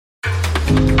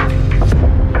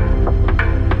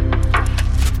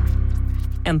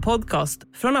En podcast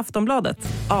från Aftonbladet.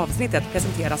 Avsnittet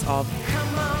presenteras av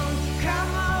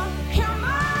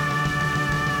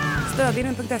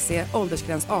stödlinjen.se,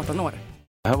 åldersgräns 18 år.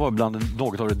 Det här var bland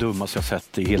något av det dummaste jag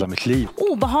sett i hela mitt liv.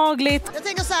 Obehagligt. Jag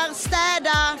tänker så här,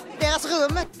 städa deras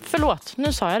rum. Förlåt,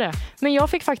 nu sa jag det. Men jag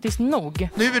fick faktiskt nog.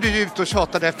 Nu är du ute och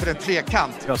tjatade efter en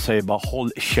trekant. Jag säger bara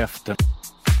håll käften.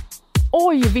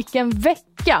 Oj, vilken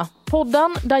vecka!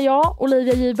 Podden där jag,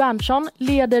 Olivia J Berntsson,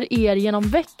 leder er genom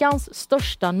veckans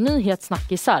största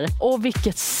nyhetssnackisar. Och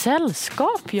vilket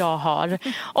sällskap jag har.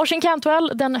 Oisîn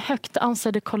Cantwell, den högt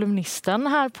ansedde kolumnisten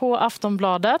här på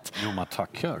Aftonbladet. Jo, man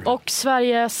tackar. Och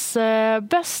Sveriges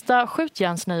bästa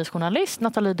skjutjärnsnöjesjournalist,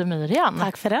 Natalie Demirian.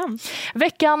 Tack för den.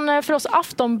 Veckan för oss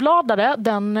Aftonbladare,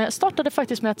 den startade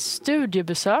faktiskt med ett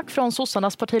studiebesök från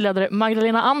sossarnas partiledare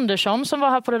Magdalena Andersson som var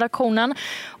här på redaktionen.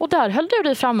 Och där höll du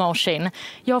dig framme, Oisîn.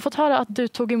 Jag har fått höra att du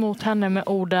tog emot henne med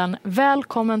orden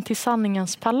 "Välkommen till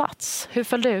sanningens palats". Hur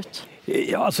föll det ut?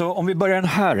 Ja, alltså, om vi börjar den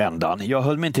här ändan. Jag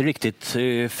höll mig inte riktigt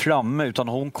framme utan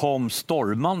hon kom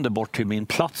stormande bort till min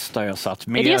plats där jag satt.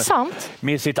 Med, är det sant?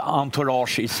 Med sitt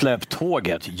entourage i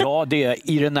släptåget. Ja, det är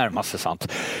i det närmaste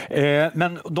sant.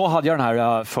 Men då hade jag den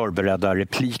här förberedda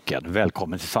repliken.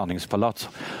 Välkommen till sanningens palats.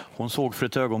 Hon såg för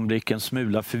ett ögonblick en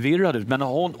smula förvirrad ut. Men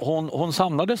hon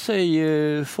samlade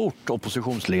sig fort,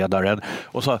 oppositionsledaren.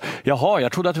 Och sa, jaha,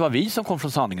 jag trodde att det var vi som kom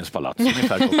från sanningens palats.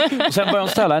 Ungefär. Och sen började hon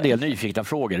ställa en del nyfikna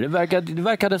frågor. Det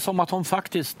verkade som att hon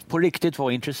faktiskt på riktigt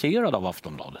var intresserad av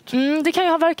Aftonbladet. Det kan ju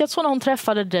ha verkat så när hon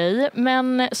träffade dig.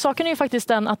 Men saken är ju faktiskt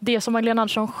den att det som Magdalena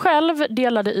Andersson själv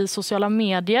delade i sociala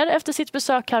medier efter sitt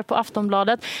besök här på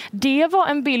Aftonbladet, det var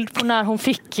en bild på när hon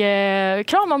fick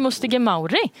krama Mustige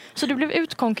Mauri. Så du blev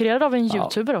utkonkurrerad av en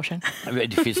YouTuber, Oisîn.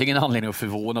 Det finns ingen anledning att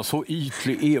förvåna. Så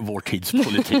ytlig är vår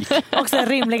tidspolitik. Också det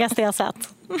rimligaste jag sett.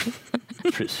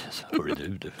 Precis,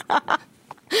 hörru du.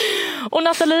 Och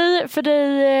Natalie, för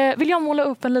dig vill jag måla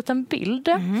upp en liten bild.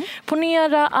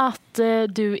 Ponera att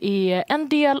du är en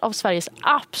del av Sveriges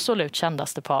absolut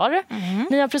kändaste par.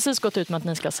 Ni har precis gått ut med att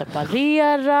ni ska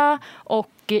separera och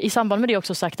i samband med det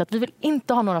också sagt att vi vill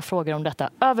inte ha några frågor om detta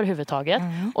överhuvudtaget.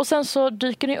 Och sen så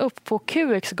dyker ni upp på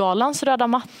QX-galans röda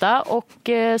matta och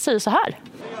säger så här.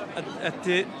 Att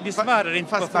vi svarar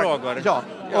inte på frågor. Ja,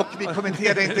 och vi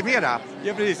kommenterar inte mera.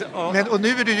 Ja, precis. Ja. Men, och nu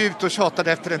är du ute och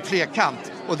tjatade efter en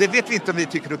trekant. Och det vet vi inte om vi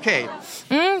tycker okej.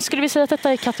 Skulle vi säga att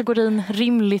detta är kategorin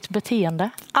rimligt beteende?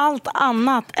 Allt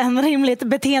annat än rimligt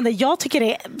beteende. Jag tycker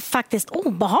det är faktiskt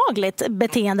obehagligt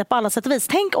beteende på alla sätt och vis.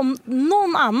 Tänk om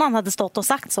någon annan hade stått och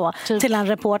sagt så till en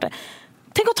reporter.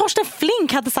 Tänk om Torsten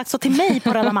Flink hade sagt så till mig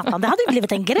på röda mattan. Det hade ju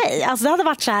blivit en grej. Alltså det hade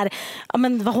varit så här, ja,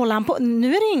 men vad håller han på?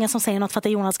 Nu är det ingen som säger något för att det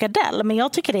är Jonas Gardell. Men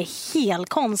jag tycker det är helt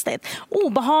konstigt.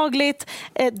 Obehagligt.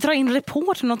 Dra in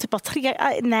reporter någon typ av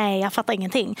nej, jag fattar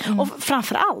ingenting. Och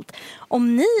framförallt,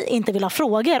 om ni inte vill ha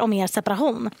frågor om er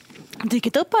separation,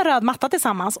 dykt upp på en röd matta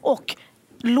tillsammans och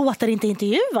låter inte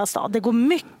intervjuas då. Det går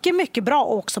mycket, mycket bra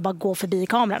att också bara gå förbi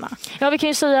kamerorna. Ja, vi kan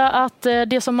ju säga att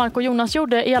det som Mark och Jonas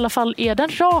gjorde i alla fall är den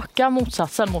raka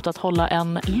motsatsen mot att hålla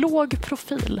en låg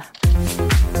profil.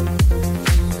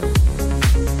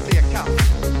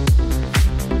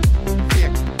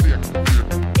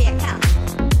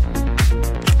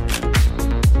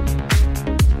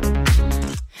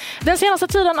 Den senaste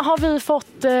tiden har vi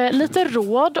fått lite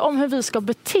råd om hur vi ska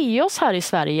bete oss här i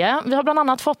Sverige. Vi har bland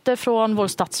annat fått det från vår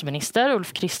statsminister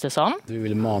Ulf Kristersson. Vi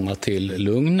vill mana till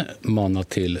lugn, mana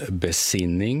till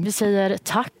besinning. Vi säger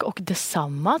tack och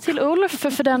detsamma till Ulf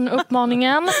för den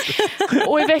uppmaningen.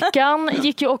 Och i veckan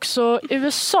gick ju också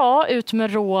USA ut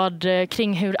med råd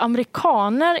kring hur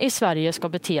amerikaner i Sverige ska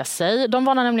bete sig. De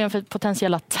varnar nämligen för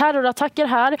potentiella terrorattacker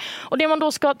här. Och det man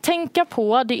då ska tänka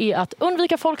på, det är att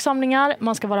undvika folksamlingar,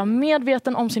 man ska vara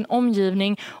medveten om sin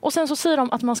omgivning och sen så säger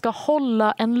de att man ska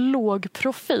hålla en låg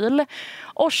profil.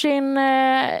 Oisîn,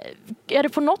 är det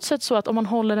på något sätt så att om man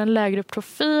håller en lägre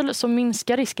profil så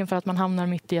minskar risken för att man hamnar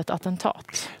mitt i ett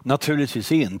attentat?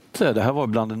 Naturligtvis inte. Det här var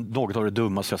bland något av det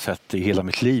dummaste jag sett i hela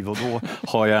mitt liv och då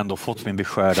har jag ändå fått min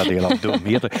beskärda del av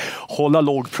dumheter. Hålla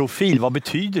låg profil, vad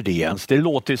betyder det ens? Det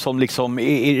låter som liksom,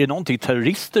 är det någonting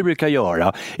terrorister brukar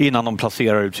göra innan de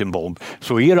placerar ut sin bomb,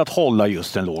 så är det att hålla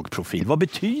just en låg profil. Vad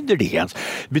betyder det ens?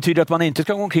 Betyder det att man inte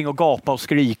ska gå omkring och gapa och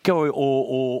skrika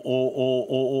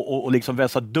och liksom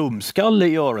vässa dumskalle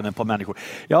i öronen på människor?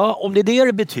 Ja, om det är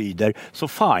det betyder så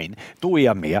fine, då är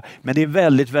jag med. Men det är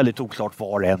väldigt, väldigt oklart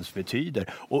vad det ens betyder.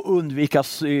 Och undvika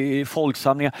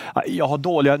folksamlingar. Jag har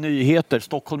dåliga nyheter.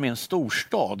 Stockholm är en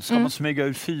storstad. Ska man smyga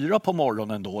ut 4 på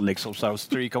morgonen då liksom, så här, och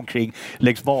stryka omkring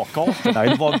längs bakgatorna?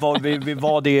 Eller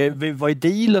vad är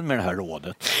dealen med det här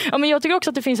rådet? Ja, men jag tycker också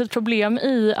att det finns ett problem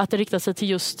i att det riktar sig till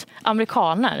just just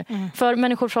amerikaner. För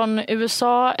människor från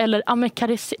USA eller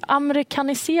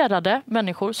amerikaniserade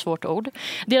människor, svårt ord.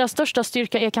 Deras största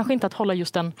styrka är kanske inte att hålla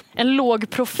just en låg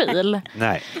profil.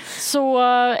 Nej. Så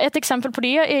ett exempel på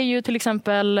det är ju till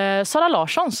exempel Zara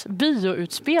Larssons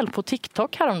bioutspel på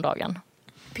TikTok häromdagen.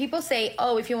 People say,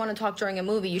 oh, if you want to talk during a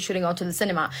movie, you shouldn't go to the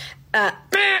cinema.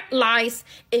 Lies.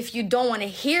 If you don't want to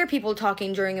hear people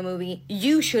talking during a movie,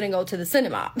 you shouldn't go to the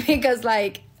cinema. Because,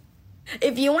 like,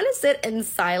 if you want to sit in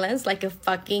silence like a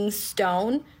fucking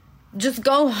stone, just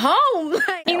go home.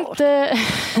 Inte...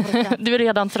 Du är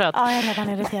redan trött. Ja, jag är redan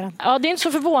irriterad. Ja, det är inte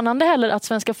så förvånande heller att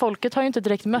svenska folket har ju inte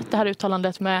direkt mött det här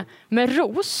uttalandet med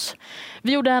ros.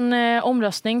 Vi gjorde en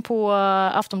omröstning på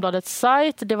Aftonbladets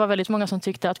sajt. Det var väldigt många som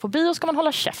tyckte att på bio ska man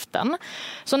hålla käften.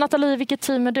 Så Natalie, vilket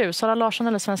team är du? Zara Larsson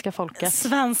eller svenska folket?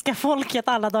 Svenska folket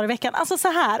alla dagar i veckan. Alltså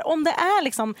så här, om det är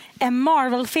liksom en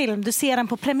Marvel-film, du ser den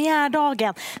på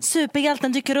premiärdagen,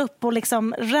 superhjälten dyker upp och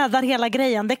liksom räddar hela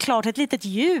grejen. Det är klart ett litet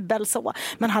jubel så.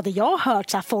 Men hade jag hört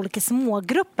så här folk i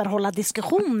smågrupper hålla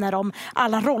diskussioner om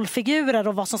alla rollfigurer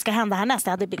och vad som ska hända härnäst,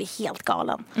 jag hade blivit helt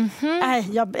galen. Nej,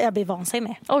 jag blir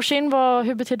vansinnig. Oisîn,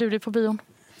 hur beter du dig på bion?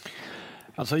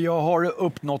 Alltså jag har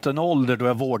uppnått en ålder då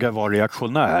jag vågar vara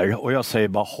reaktionär och jag säger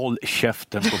bara håll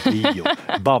käften på bio.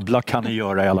 Babbla kan ni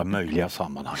göra i alla möjliga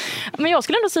sammanhang. Men jag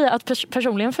skulle ändå säga att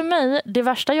personligen för mig, det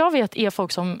värsta jag vet är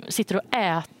folk som sitter och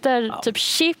äter typ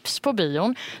chips på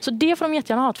bion. Så det får de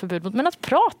jättegärna ha ett förbud mot. Men att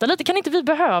prata lite, kan inte vi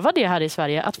behöva det här i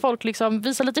Sverige? Att folk liksom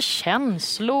visar lite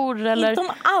känslor eller... Inte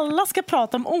om alla ska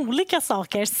prata om olika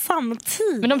saker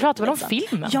samtidigt. Men de pratar väl om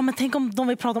filmen? Ja, men tänk om de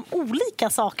vill prata om olika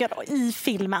saker i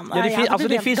filmen. Ja,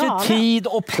 det finns en tid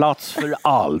och plats för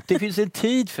allt. Det finns en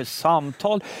tid för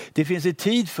samtal. Det finns en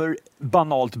tid för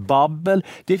banalt babbel.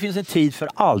 Det finns en tid för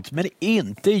allt, men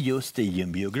inte just i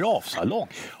en biografsalong.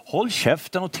 Håll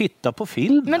käften och titta på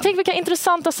filmen. Men tänk vilka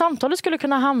intressanta samtal du skulle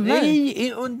kunna hamna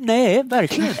i. Nej,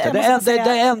 verkligen inte.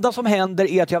 Det enda som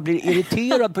händer är att jag blir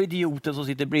irriterad på idioten som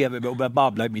sitter bredvid mig och börjar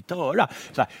babbla i mitt öra.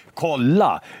 Så här,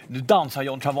 kolla, nu dansar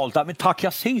John Travolta, men tack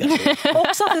jag ser.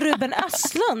 Också att Ruben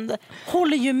Östlund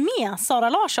håller ju med Zara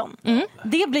Larsson.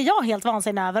 Det blir jag helt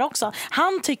vansinnig över också.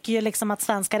 Han tycker ju liksom att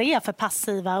svenskar är för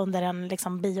passiva under en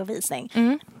liksom biovisning.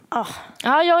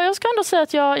 Ja, jag ska ändå säga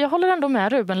att jag håller ändå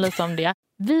med Ruben lite om det.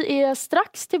 Vi är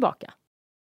strax tillbaka.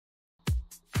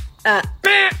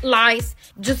 Lies.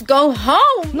 Just go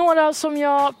home. Några som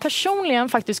jag personligen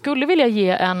faktiskt skulle vilja ge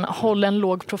en håll en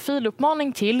låg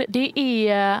profiluppmaning till, det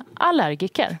är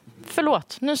allergiker.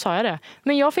 Förlåt, nu sa jag det.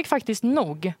 Men jag fick faktiskt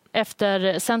nog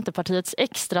efter Centerpartiets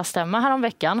extra stämma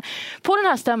häromveckan. På den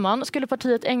här stämman skulle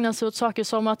partiet ägna sig åt saker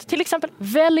som att till exempel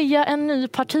välja en ny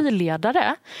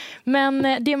partiledare.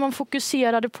 Men det man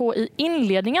fokuserade på i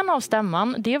inledningen av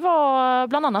stämman, det var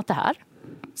bland annat det här.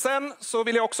 Sen så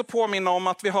vill jag också påminna om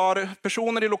att vi har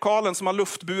personer i lokalen som har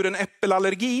luftburen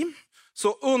äppelallergi.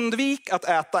 Så undvik att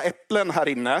äta äpplen här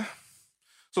inne,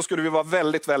 så skulle vi vara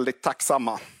väldigt, väldigt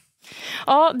tacksamma.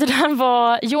 Ja, det där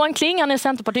var Johan Kling, han är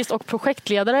centerpartist och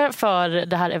projektledare för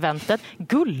det här eventet.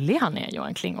 Gullig han är,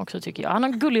 Johan Kling också tycker jag. Han har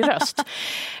en gullig röst.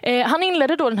 Han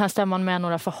inledde då den här stämman med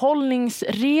några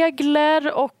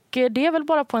förhållningsregler och det är väl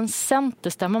bara på en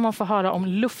centerstämma man får höra om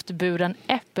luftburen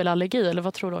äppelallergi, eller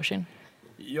vad tror du, Oisîn?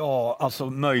 Ja, alltså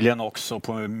möjligen också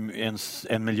på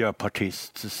en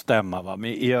miljöpartists stämma. Va? Men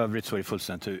i övrigt så är det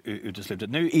fullständigt uteslutet.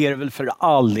 Nu är det väl för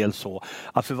all del så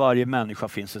att för varje människa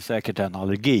finns det säkert en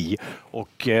allergi.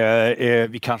 Och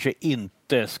vi kanske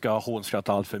inte ska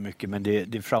hånskratta allt för mycket, men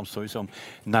det framstår ju som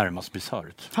närmast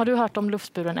bisarrt. Har du hört om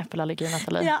luftburen äppelallergi,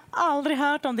 Natalie? Jag har aldrig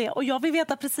hört om det och jag vill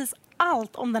veta precis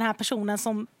allt om den här personen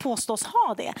som påstås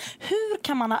ha det. Hur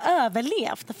kan man ha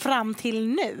överlevt fram till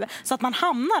nu så att man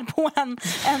hamnar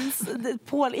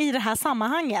på i det här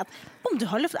sammanhanget? Om du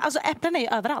har luft, alltså äpplen är ju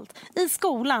överallt. I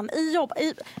skolan, i jobb.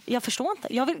 Jag förstår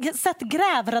inte. Jag vill sätta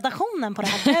grävredaktionen på det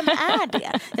här. Vem är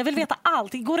det? Jag vill veta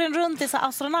allt. Går den runt i så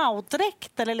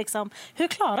astronautdräkt eller liksom, hur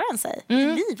klarar den sig i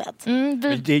livet?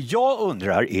 Men det jag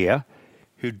undrar är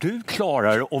hur du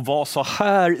klarar att vara så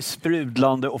här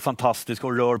sprudlande och fantastisk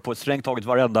och rör på strängt taget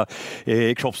varenda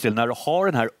kroppsdel när du har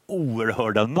den här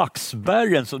oerhörda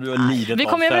nackspärren som du har lidit av. Vi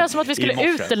kom överens om att vi skulle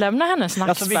utelämna hennes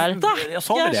nackspärr. Jag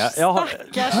sa det.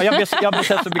 Jag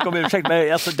ber så mycket om ursäkt,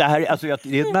 men alltså, det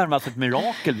är närmast ett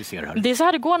mirakel vi ser här. Det är så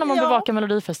här det går när man bevakar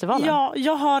Melodifestivalen. Ja,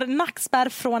 jag har nackspärr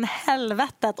från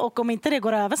helvetet och om inte det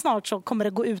går över snart så kommer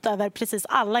det gå ut över precis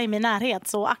alla i min närhet,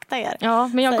 så akta er. Ja,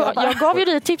 men jag gav ju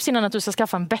dig ett tips innan att du ska skaffa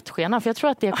skaffa en bettskena, för jag tror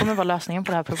att det kommer vara lösningen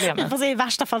på det här problemet. I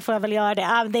värsta fall får jag väl göra det.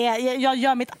 Jag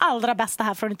gör mitt allra bästa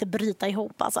här för att inte bryta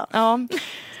ihop. Alltså. Ja.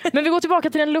 Men vi går tillbaka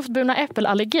till den luftburna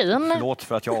äppelallergin. Förlåt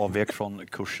för att jag avvek från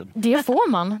kursen. Det får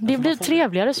man. Det blir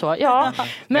trevligare så. Ja,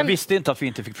 men jag visste inte att vi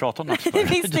inte fick prata om det. Det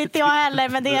visste inte jag heller.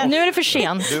 Men nu är det för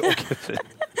sent.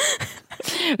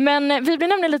 Men vi blir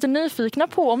nämligen lite nyfikna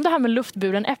på om det här med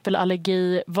luftburen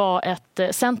äppelallergi var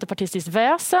ett centerpartistiskt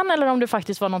väsen eller om det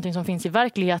faktiskt var någonting som finns i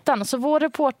verkligheten. Så vår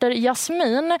reporter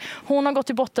Jasmin, hon har gått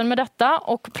till botten med detta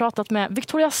och pratat med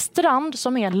Victoria Strand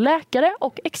som är läkare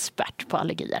och expert på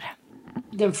allergier.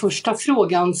 Den första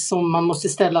frågan som man måste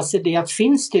ställa sig är att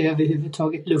finns det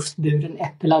överhuvudtaget luftburen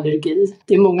äppelallergi?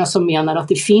 Det är många som menar att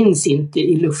det finns inte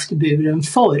i luftburen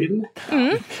form.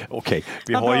 Okej,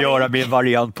 vi har att göra med en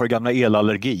variant på den gamla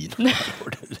elallergin.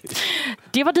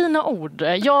 Det var dina ord.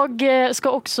 Jag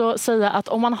ska också säga att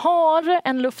om man har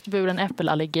en luftburen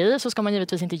äppelallergi så ska man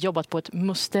givetvis inte jobba på ett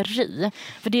musteri.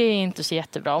 För det är inte så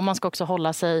jättebra. Och man ska också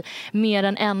hålla sig mer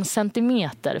än 1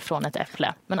 centimeter från ett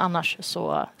äpple. Men annars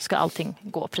så ska allting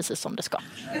gå precis som det ska.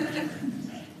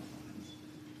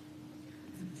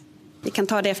 Vi kan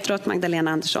ta det efteråt,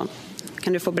 Magdalena Andersson.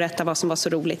 Kan du få berätta vad som var så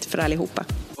roligt för allihopa?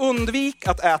 Undvik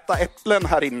att äta äpplen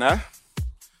här inne,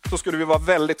 så skulle vi vara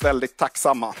väldigt, väldigt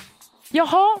tacksamma.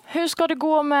 Jaha, hur ska det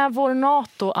gå med vår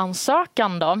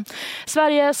NATO-ansökan då?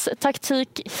 Sveriges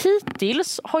taktik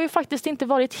hittills har ju faktiskt inte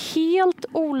varit helt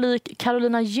olik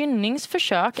Carolina Gynnings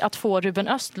försök att få Ruben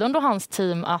Östlund och hans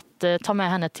team att ta med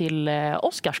henne till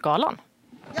Oscarsgalan.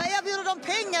 Jag erbjuder dem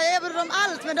pengar, jag erbjuder dem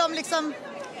allt, men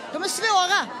de är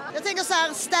svåra. Jag tänker så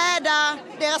här, städa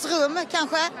deras rum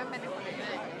kanske.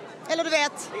 Eller du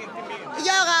vet,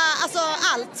 göra alltså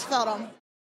allt för dem.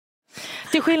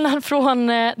 Till skillnad från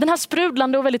den här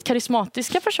sprudlande och väldigt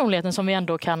karismatiska personligheten som vi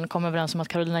ändå kan komma överens om att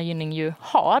Carolina Gynning ju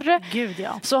har. Gud,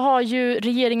 ja. Så har ju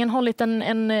regeringen hållit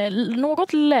en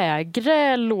något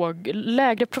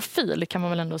lägre profil kan man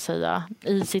väl ändå säga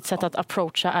i sitt sätt att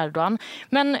approacha Erdogan.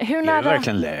 Men hur nära... Är det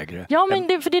verkligen lägre? Ja, men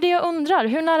det är det jag undrar.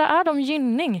 Hur nära är de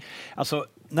Gynning? Alltså,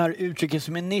 när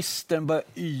utrikesministern börjar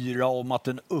yra om att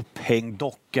en upphängd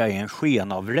docka är en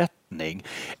skenavrättning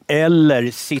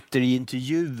eller sitter i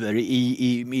intervjuer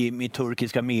i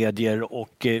turkiska medier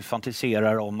och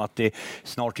fantiserar om att det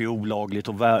snart är olagligt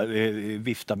att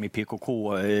vifta med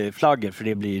PKK-flaggor för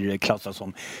det blir klassat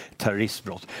som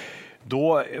terroristbrott.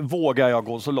 Då vågar jag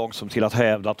gå så långt som till att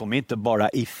hävda att de inte bara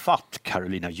är ifatt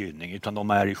Carolina Gynning utan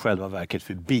de är i själva verket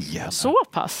förbi henne. Så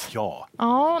pass? Ja.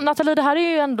 Ja, Natalie, det här är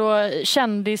ju ändå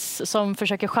kändis som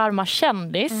försöker charma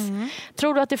kändis.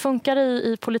 Tror du att det funkar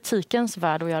i politikens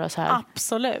värld att göra så här?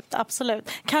 Absolut.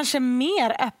 Kanske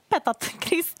mer öppet att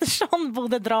Kristersson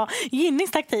borde dra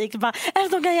Gynnings taktik. Bara,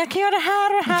 Erdogan, jag kan göra det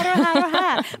här och här och här och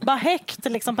här. Bara högt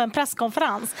liksom, på en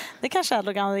presskonferens. Det kanske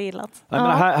Erdogan hade gillat. Nej,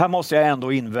 men här måste jag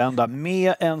ändå invända.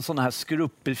 Med en sån här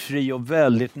skrupelfri och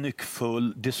väldigt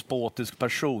nyckfull despotisk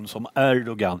person som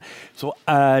Erdogan så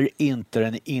är inte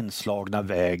den inslagna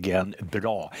vägen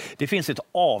bra. Det finns ett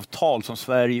avtal som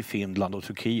Sverige, Finland och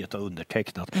Turkiet har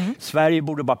undertecknat. Sverige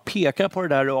borde bara peka på det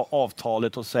där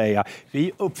avtalet och säga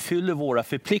vi uppfyller våra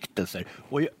förpliktelser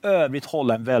och i övrigt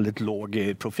hålla en väldigt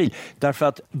låg profil. Därför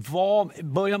att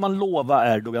börjar man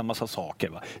lova Erdogan massa saker,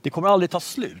 va? Det kommer aldrig ta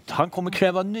slut. Han kommer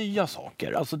kräva nya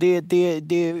saker. Alltså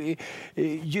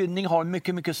Gynning har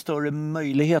mycket, mycket större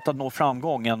möjlighet att nå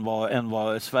framgång än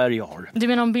vad Sverige har. Du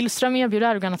menar om Billström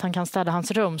erbjuder Erdogan att han kan städa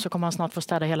hans rum så kommer han snart få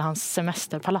städa hela hans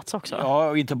semesterpalats också? Ja,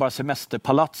 och inte bara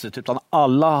semesterpalatset utan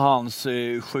alla hans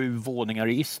 7 våningar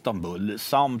i Istanbul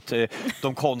samt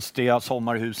de konstiga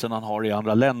sommarhusen han har i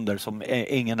andra länder som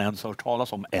ingen ens har hört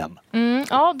talas om än.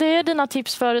 Ja, det är dina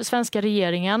tips för svenska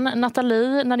regeringen.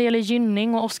 Natalie, när det gäller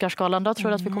Gynning och Oscarsgalan, då tror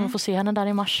du att vi kommer få se henne där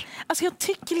i mars? Alltså jag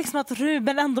tycker liksom att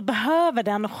Ruben ändå behöver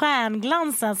den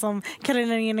stjärnglansen som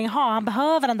Carolina Gynning har. Han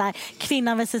behöver den där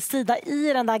kvinnan vid sin sida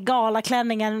i den där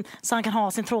galaklänningen så han kan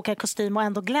ha sin tråkiga kostym och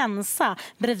ändå glänsa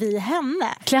bredvid henne.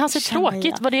 Klär han sig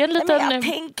tråkigt? Var det en liten... Jag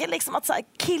tänker liksom att så här,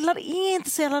 killar är inte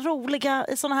så jävla roliga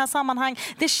i sådana här sammanhang.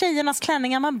 Det är tjejernas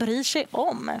klänningar man bryr sig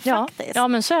om faktiskt. Ja,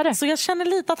 men så är det. Så jag känner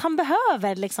lite att han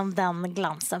behöver liksom den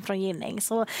glansen från Gynning.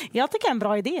 Så jag tycker det är en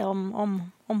bra idé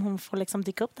om hon får liksom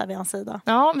dyka upp där vid hans sida.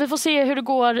 Ja, vi får se hur det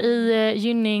går i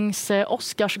Gynnings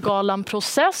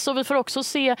Oscarsgalan-process och vi får också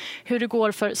se hur det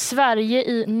går för Sverige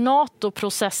i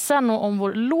NATO-processen och om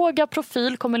vår låga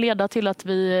profil kommer leda till att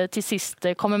vi till sist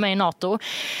kommer med i NATO.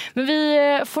 Men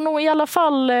vi får nog i alla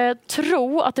fall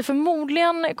tro att det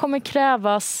förmodligen kommer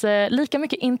krävas lika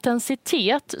mycket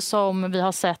intensitet som vi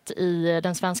har sett i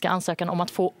den svenska ansökan om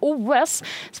att få OS.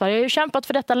 Sverige har ju kämpat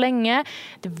för detta länge.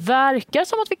 Det verkar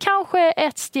som att vi kanske är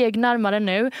ett steg närmare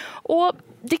nu. Och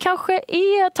det kanske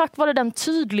är tack vare den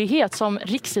tydlighet som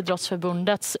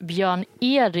Riksidrottsförbundets Björn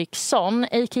Eriksson,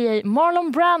 a.k.a.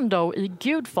 Marlon Brando i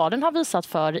Gudfadern, har visat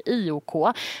för IOK.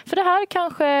 För det här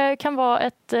kanske kan vara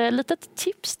ett litet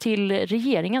tips till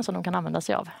regeringen som de kan använda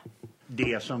sig av.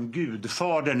 Det som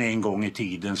Gudfadern en gång i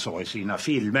tiden sa i sina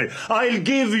filmer: I'll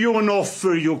give you an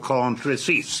offer you can't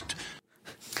resist.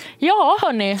 Ja,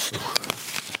 hörni.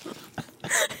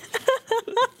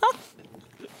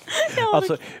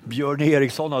 Alltså, Björn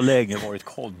Eriksson har länge varit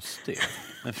konstig.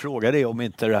 Men frågan är om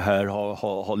inte det här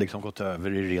har liksom gått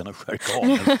över i ren och skär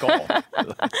galenskap.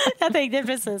 Jag tänkte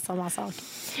precis samma sak.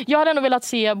 Jag hade ändå velat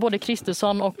se både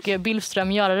Kristersson och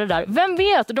Billström göra det där. Vem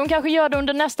vet, de kanske gör det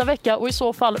under nästa vecka och i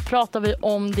så fall pratar vi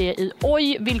om det i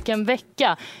Oj, vilken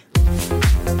vecka.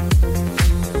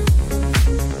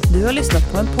 Du har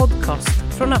lyssnat på en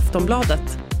podcast från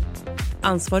Aftonbladet.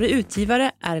 Ansvarig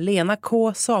utgivare är Lena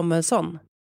K. Samuelsson.